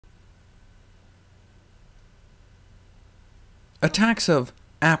Attacks of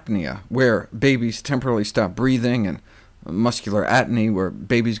apnea, where babies temporarily stop breathing, and muscular atony, where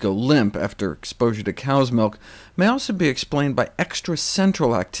babies go limp after exposure to cow's milk, may also be explained by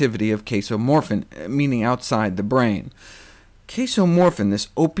extracentral activity of casomorphin, meaning outside the brain. Casomorphin, this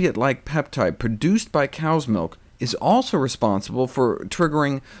opiate-like peptide produced by cow's milk, is also responsible for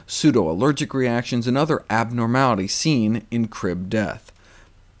triggering pseudo-allergic reactions and other abnormalities seen in crib death.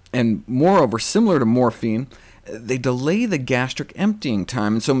 And moreover, similar to morphine, they delay the gastric emptying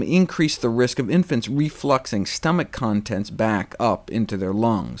time, and so may increase the risk of infants refluxing stomach contents back up into their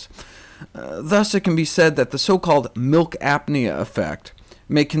lungs. Thus, it can be said that the so-called milk apnea effect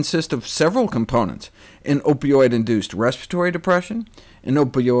may consist of several components: an opioid-induced respiratory depression, an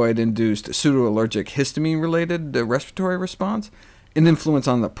opioid-induced pseudo-allergic histamine-related respiratory response, an influence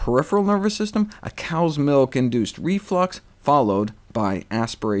on the peripheral nervous system, a cow's milk-induced reflux, followed by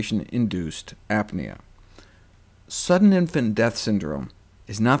aspiration-induced apnea. Sudden infant death syndrome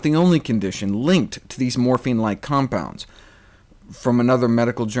is not the only condition linked to these morphine-like compounds. From another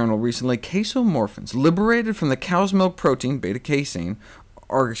medical journal recently, casomorphins liberated from the cow's milk protein beta-casein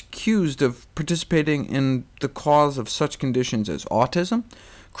are accused of participating in the cause of such conditions as autism,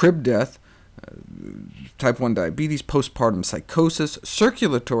 crib death, type 1 diabetes, postpartum psychosis,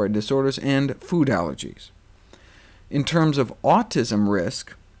 circulatory disorders, and food allergies. In terms of autism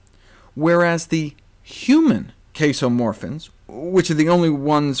risk, whereas the human casomorphins, which are the only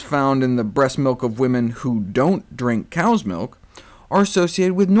ones found in the breast milk of women who don't drink cow's milk, are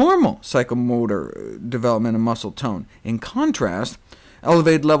associated with normal psychomotor development and muscle tone. In contrast,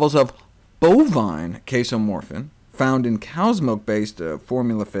 elevated levels of bovine casomorphin, found in cow's milk-based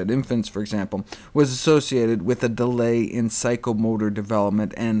formula-fed infants, for example, was associated with a delay in psychomotor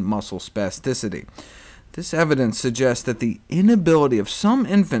development and muscle spasticity. This evidence suggests that the inability of some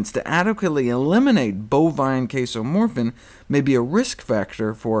infants to adequately eliminate bovine casomorphin may be a risk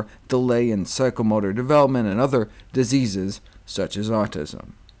factor for delay in psychomotor development and other diseases such as autism.